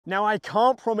Now, I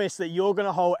can't promise that you're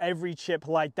gonna hole every chip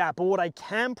like that, but what I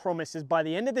can promise is by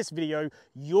the end of this video,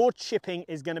 your chipping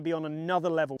is gonna be on another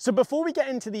level. So before we get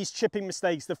into these chipping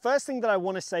mistakes, the first thing that I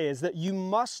wanna say is that you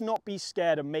must not be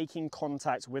scared of making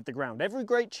contact with the ground. Every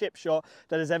great chip shot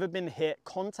that has ever been hit,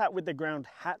 contact with the ground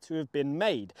had to have been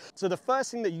made. So the first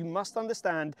thing that you must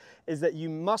understand is that you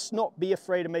must not be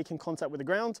afraid of making contact with the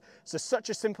ground. So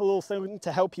such a simple little thing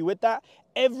to help you with that.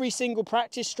 Every single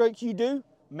practice stroke you do,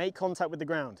 make contact with the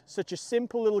ground. Such a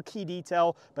simple little key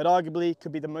detail, but arguably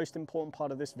could be the most important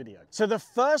part of this video. So the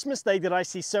first mistake that I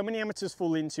see so many amateurs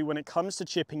fall into when it comes to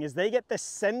chipping is they get the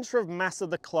center of mass of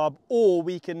the club, or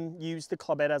we can use the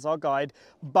club head as our guide,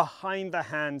 behind the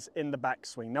hands in the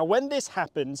backswing. Now when this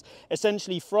happens,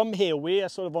 essentially from here, we are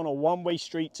sort of on a one-way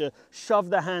street to shove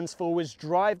the hands forwards,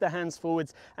 drive the hands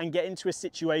forwards, and get into a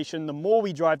situation. The more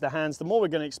we drive the hands, the more we're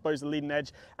going to expose the leading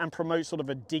edge and promote sort of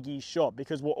a diggy shot,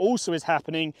 because what also is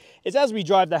happening is as we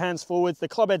drive the hands forwards, the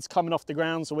club head's coming off the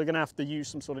ground, so we're going to have to use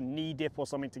some sort of knee dip or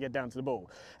something to get down to the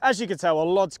ball. As you can tell, a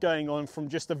lot's going on from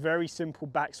just a very simple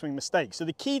backswing mistake. So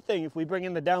the key thing, if we bring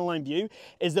in the downline view,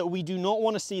 is that we do not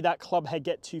want to see that club head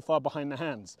get too far behind the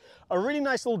hands. A really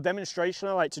nice little demonstration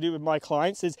I like to do with my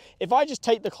clients is if I just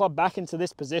take the club back into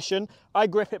this position, I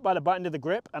grip it by the button of the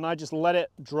grip and I just let it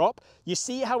drop. You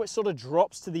see how it sort of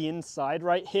drops to the inside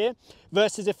right here?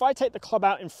 Versus if I take the club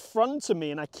out in front of me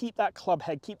and I keep that club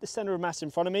head, keep the center of mass in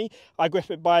front of me, I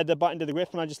grip it by the button of the grip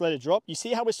and I just let it drop. You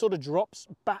see how it sort of drops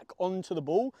back onto the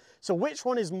ball? So which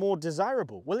one is more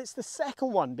desirable? Well, it's the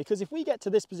second one, because if we get to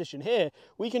this position here,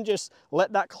 we can just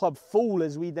let that club fall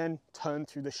as we then turn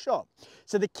through the shot.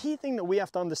 So the key thing that we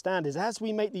have to understand is as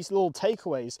we make these little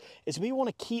takeaways is we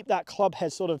want to keep that club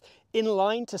head sort of in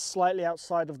line to slightly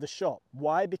outside of the shot.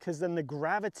 Why? Because then the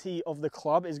gravity of the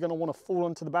club is going to want to fall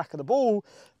onto the back of the ball,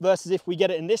 versus if we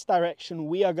get it in this direction,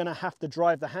 we are going to have to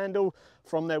drive the handle.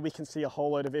 From there, we can see a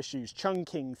whole load of issues: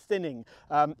 chunking, thinning,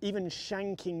 even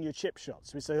shanking your chip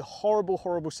shots. It's a horrible,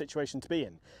 horrible situation to be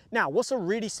in. Now, what's a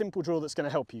really simple drill that's going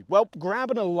to help you? Well,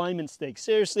 grab an alignment stick.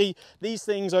 Seriously, these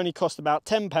things only cost about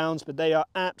 £10, but they are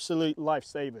absolute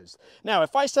lifesavers. Now,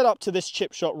 if I set up to this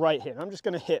chip shot right here, I'm just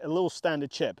going to hit a little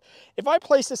standard chip. If I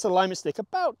place this alignment stick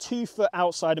about 2 foot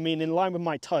outside of me and in line with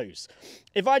my toes,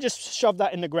 if I just shove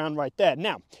that in the ground right there.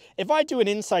 Now, if I do an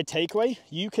inside takeaway,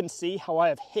 you can see how I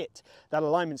have hit that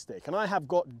alignment stick and I have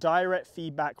got direct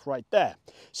feedback right there.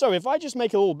 So if I just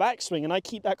make a little backswing and I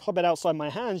keep that club head outside my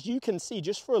hands, you can see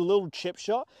just for a little chip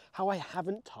shot how I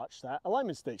haven't touched that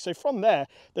alignment stick. So from there,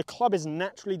 the club is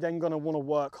naturally then going to want to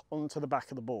work onto the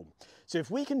back of the ball. So if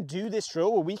we can do this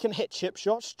drill where we can hit chip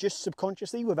shots just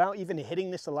subconsciously without even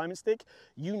hitting this alignment stick,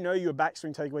 you know your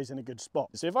backswing takeaway is in a good spot.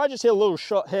 So if I just hit a little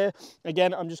shot here,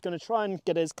 again, I'm just going to try and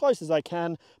get as close as I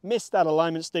can, miss that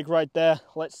alignment stick right there.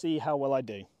 Let's see how well I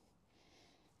do.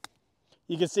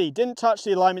 You can see, didn't touch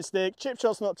the alignment stick, chip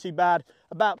shot's not too bad,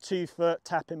 about 2 foot,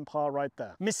 tap in par right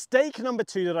there. Mistake number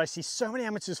 2 that I see so many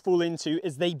amateurs fall into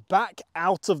is they back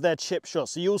out of their chip shot.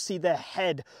 So you'll see their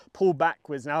head pull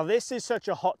backwards. Now this is such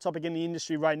a hot topic in the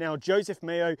industry right now. Joseph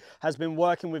Mayo has been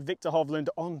working with Victor Hovland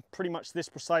on pretty much this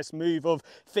precise move of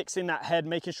fixing that head,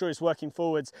 making sure it's working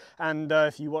forwards. And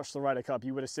if you watched the Ryder Cup,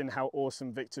 you would have seen how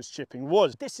awesome Victor's chipping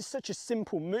was. This is such a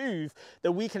simple move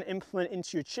that we can implement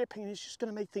into your chipping, and it's just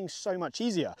gonna make things so much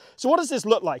easier. So what does this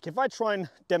look like? If I try and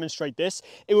demonstrate this,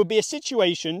 it would be a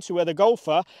situation to where the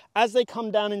golfer, as they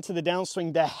come down into the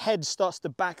downswing, their head starts to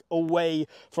back away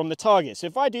from the target. So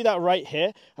if I do that right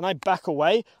here and I back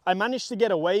away, I managed to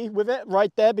get away with it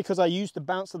right there because I used the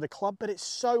bounce of the club, but it's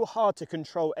so hard to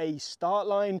control a start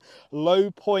line, low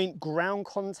point, ground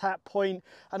contact point,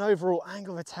 and overall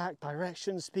angle of attack,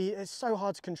 direction, speed. It's so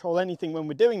hard to control anything when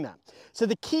we're doing that. So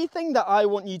the key thing that I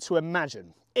want you to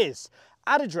imagine is,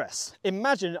 at address,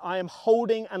 imagine I am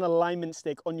holding an alignment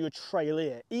stick on your trail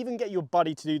ear. Even get your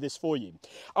buddy to do this for you.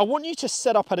 I want you to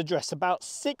set up at address about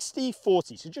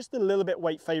 60-40, so just a little bit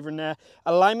weight favoring there.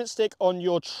 Alignment stick on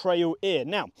your trail ear.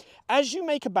 Now, as you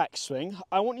make a backswing,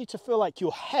 I want you to feel like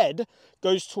your head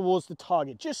goes towards the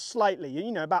target, just slightly,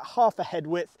 you know, about half a head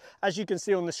width. As you can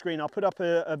see on the screen, I'll put up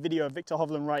a video of Victor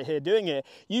Hovland right here doing it.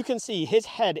 You can see his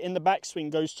head in the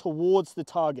backswing goes towards the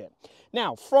target.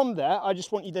 Now, from there, I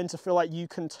just want you then to feel like you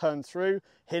can turn through.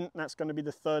 Hint, that's going to be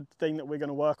the third thing that we're going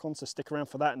to work on, so stick around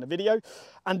for that in the video.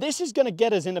 And this is going to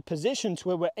get us in a position to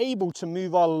where we're able to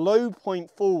move our low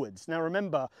point forwards. Now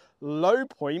remember, low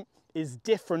point is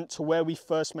different to where we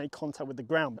first made contact with the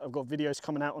ground. I've got videos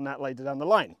coming out on that later down the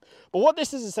line. But what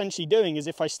this is essentially doing is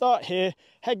if I start here,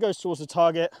 head goes towards the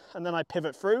target, and then I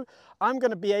pivot through, I'm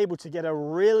going to be able to get a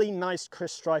really nice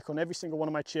crisp strike on every single one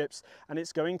of my chips, and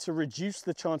it's going to reduce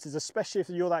the chances, especially if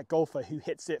you're that golfer who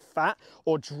hits it fat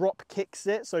or drop kicks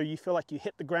it, so you feel like you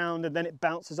hit the ground and then it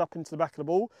bounces up into the back of the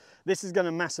ball. This is going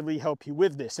to massively help you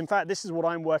with this. In fact, this is what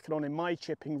I'm working on in my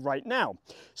chipping right now.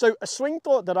 So a swing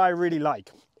thought that I really like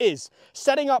is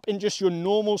setting up in just your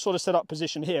normal sort of setup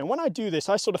position here. And when I do this,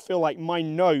 I sort of feel like my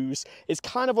nose is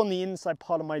kind of on the inside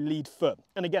part of my lead foot.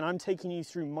 And again, I'm taking you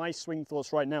through my swing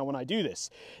thoughts right now when I do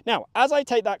this. Now, as I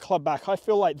take that club back, I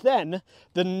feel like then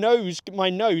my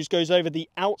nose goes over the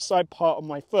outside part of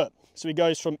my foot. So it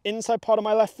goes from inside part of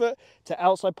my left foot to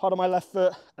outside part of my left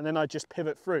foot, and then I just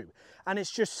pivot through. And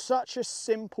it's just such a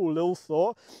simple little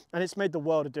thought, and it's made the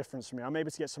world of difference for me. I'm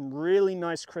able to get some really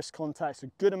nice crisp contacts, a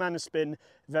good amount of spin,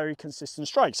 very consistent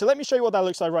strike. So let me show you what that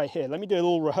looks like right here. Let me do a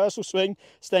little rehearsal swing,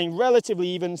 staying relatively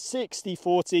even,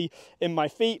 60-40 in my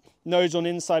feet, nose on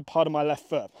inside part of my left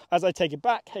foot. As I take it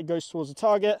back, head goes towards the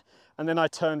target, and then I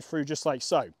turn through just like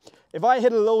so. If I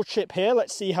hit a little chip here,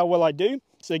 let's see how well I do.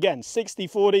 So again,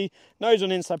 60-40, nose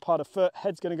on inside part of foot,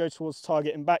 head's going to go towards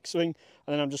target in backswing, and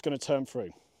then I'm just going to turn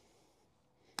through.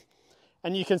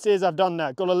 And you can see as I've done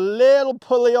that, got a little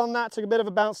pulley on that, took a bit of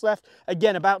a bounce left.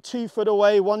 Again, about 2 foot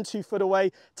away, 1-2 foot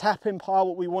away, tap in par,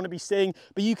 what we want to be seeing.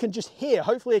 But you can just hear,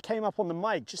 hopefully it came up on the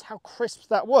mic, just how crisp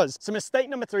that was. So mistake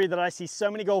number 3 that I see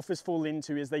so many golfers fall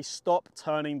into is they stop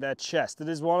turning their chest. It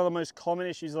is one of the most common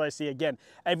issues that I see, again,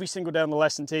 every single day on the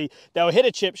lesson tee. They'll hit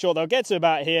a chip shot, they'll get to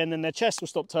about here, and then their chest will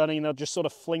stop turning, and they'll just sort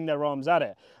of fling their arms at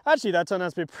it. Actually, that turned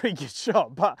out to be a pretty good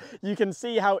shot, but you can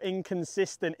see how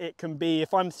inconsistent it can be.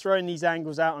 If I'm throwing these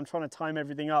angles out, I'm trying to time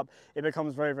everything up, it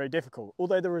becomes very, very difficult.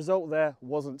 Although the result there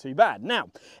wasn't too bad. Now,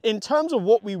 in terms of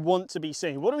what we want to be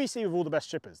seeing, what do we see with all the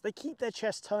best chippers? They keep their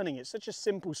chest turning. It's such a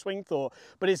simple swing thought,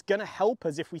 but it's going to help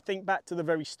us if we think back to the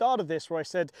very start of this, where I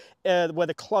said where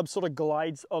the club sort of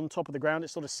glides on top of the ground, it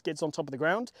sort of skids on top of the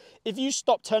ground. If you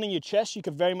stop turning your chest, you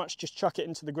could very much just chuck it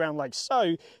into the ground like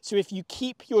so. So if you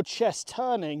keep your chest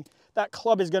turning, that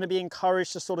club is going to be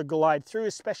encouraged to sort of glide through,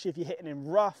 especially if you're hitting in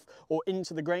rough or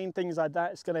into the grain, things like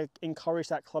that. It's going to encourage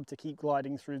that club to keep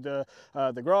gliding through the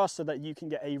grass so that you can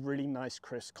get a really nice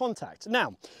crisp contact.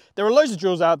 Now, there are loads of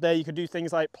drills out there. You could do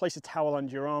things like place a towel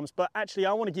under your arms, but actually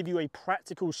I want to give you a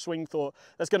practical swing thought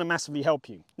that's going to massively help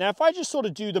you. Now, if I just sort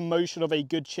of do the motion of a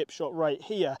good chip shot right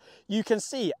here, you can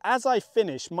see as I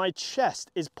finish, my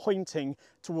chest is pointing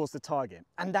towards the target.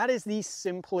 And that is the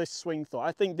simplest swing thought.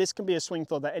 I think this can be a swing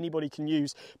thought that anybody can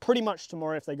use pretty much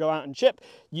tomorrow if they go out and chip.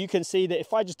 You can see that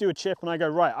if I just do a chip and I go,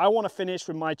 right, I want to finish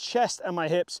with my chest and my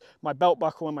hips, my belt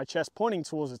buckle and my chest pointing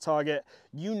towards the target,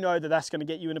 you know that that's going to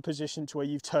get you in a position to where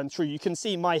you've turned through. You can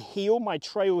see my heel, my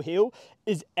trail heel,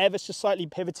 is ever so slightly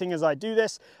pivoting as I do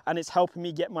this, and it's helping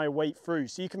me get my weight through.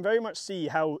 So you can very much see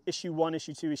how issue 1,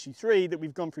 issue 2, issue 3 that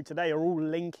we've gone through today are all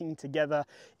linking together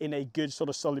in a good sort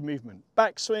of solid movement.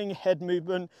 Backswing, head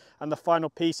movement, and the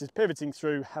final piece is pivoting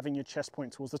through, having your chest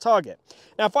point towards the target.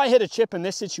 Now, if I hit a chip in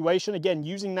this situation, again,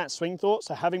 using that swing thought,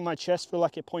 so having my chest feel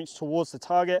like it points towards the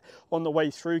target on the way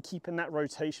through, keeping that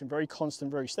rotation very constant,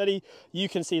 very steady, you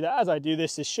can see that as I do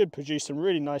this, this should produce some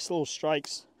really nice little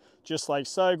strikes, just like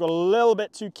so. Got a little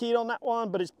bit too keen on that one,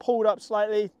 but it's pulled up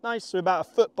slightly. Nice, so about a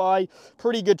foot by.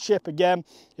 Pretty good chip again.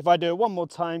 If I do it one more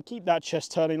time, keep that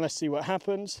chest turning, let's see what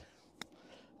happens.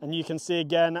 And you can see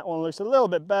again, that one looks a little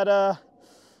bit better.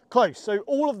 Close. So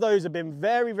all of those have been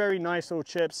very, very nice little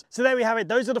chips. So there we have it.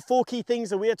 Those are the 4 key things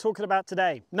that we are talking about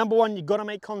today. Number 1, you've got to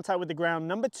make contact with the ground.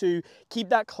 Number 2, keep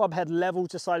that club head level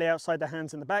to slightly outside the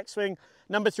hands in the backswing.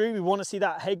 Number 3, we want to see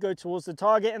that head go towards the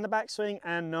target in the backswing.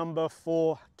 And number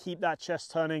 4, keep that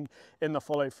chest turning in the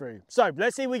follow through. So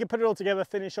let's see if we can put it all together,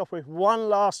 finish off with one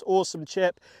last awesome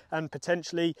chip and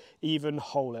potentially even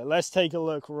hole it. Let's take a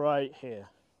look right here.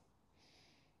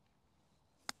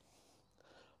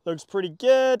 Looks pretty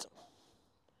good.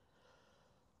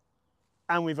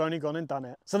 And we've only gone and done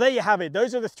it. So there you have it.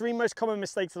 Those are the 3 most common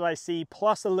mistakes that I see,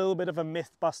 plus a little bit of a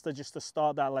myth buster just to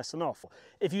start that lesson off.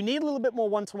 If you need a little bit more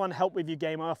one-to-one help with your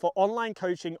game, I offer online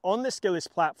coaching on the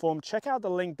Skillist platform. Check out the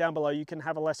link down below. You can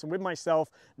have a lesson with myself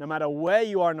no matter where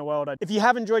you are in the world. If you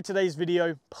have enjoyed today's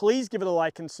video, please give it a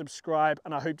like and subscribe,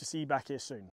 and I hope to see you back here soon.